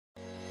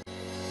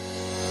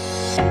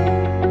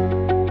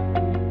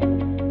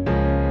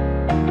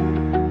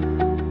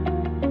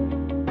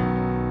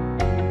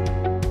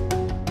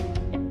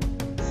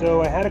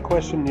So I had a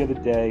question the other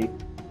day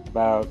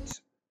about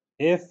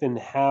if and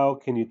how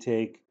can you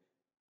take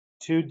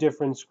two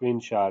different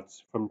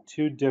screenshots from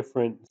two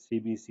different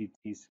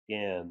CBCT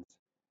scans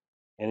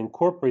and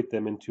incorporate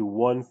them into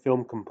one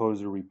film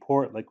composer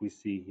report like we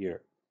see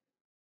here.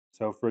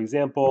 So for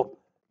example,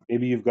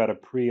 maybe you've got a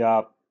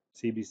pre-op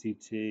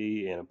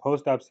CBCT and a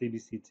post-op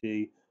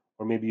CBCT,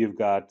 or maybe you've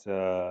got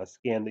a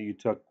scan that you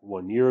took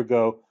 1 year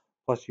ago,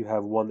 plus you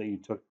have one that you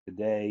took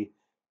today,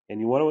 and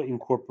you want to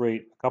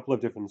incorporate a couple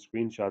of different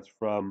screenshots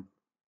from,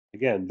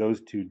 again,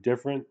 those two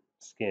different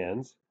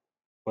scans,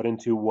 but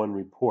into one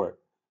report.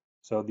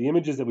 So the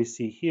images that we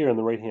see here on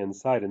the right-hand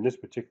side in this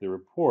particular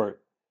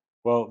report,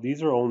 well,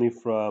 these are only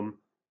from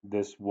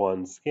this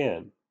one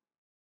scan.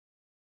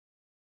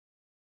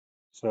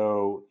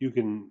 So you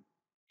can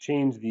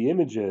change the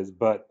images,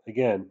 but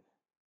again,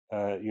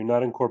 you're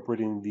not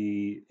incorporating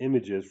the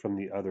images from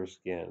the other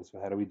scans. So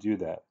how do we do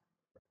that?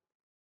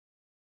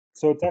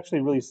 So it's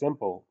actually really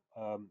simple.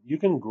 You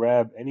can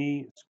grab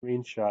any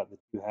screenshot that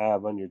you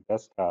have on your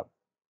desktop.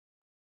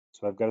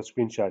 So I've got a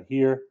screenshot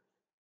here,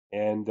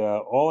 and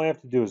all I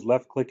have to do is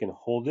left click and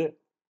hold it.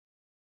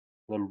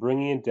 And I'm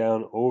bringing it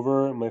down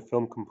over my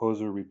Film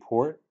Composer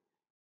report.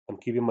 I'm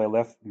keeping my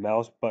left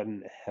mouse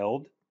button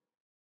held,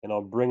 and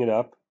I'll bring it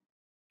up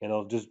and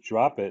I'll just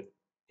drop it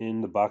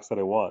in the box that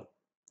I want.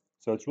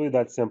 So it's really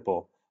that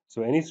simple.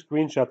 So any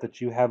screenshot that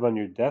you have on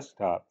your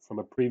desktop from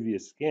a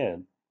previous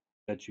scan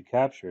that you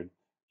captured,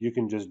 you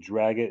can just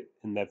drag it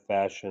in that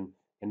fashion,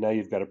 and now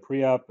you've got a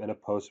pre-op and a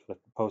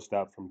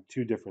post-op from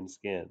two different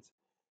scans.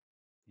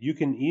 You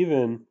can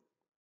even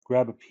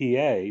grab a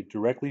PA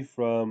directly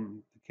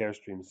from the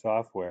Carestream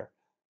software.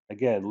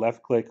 Again,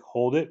 left click,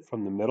 hold it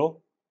from the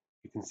middle.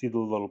 You can see the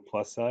little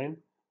plus sign.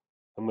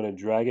 I'm going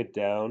to drag it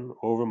down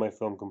over my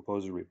Film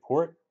Composer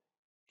report,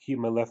 keep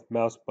my left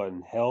mouse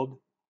button held,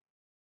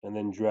 and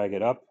then drag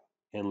it up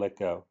and let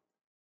go.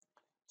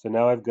 So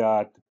now I've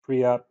got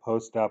pre-op,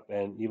 post-op,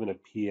 and even a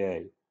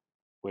PA,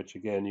 which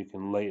again you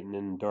can lighten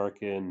and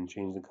darken and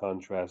change the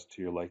contrast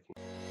to your liking.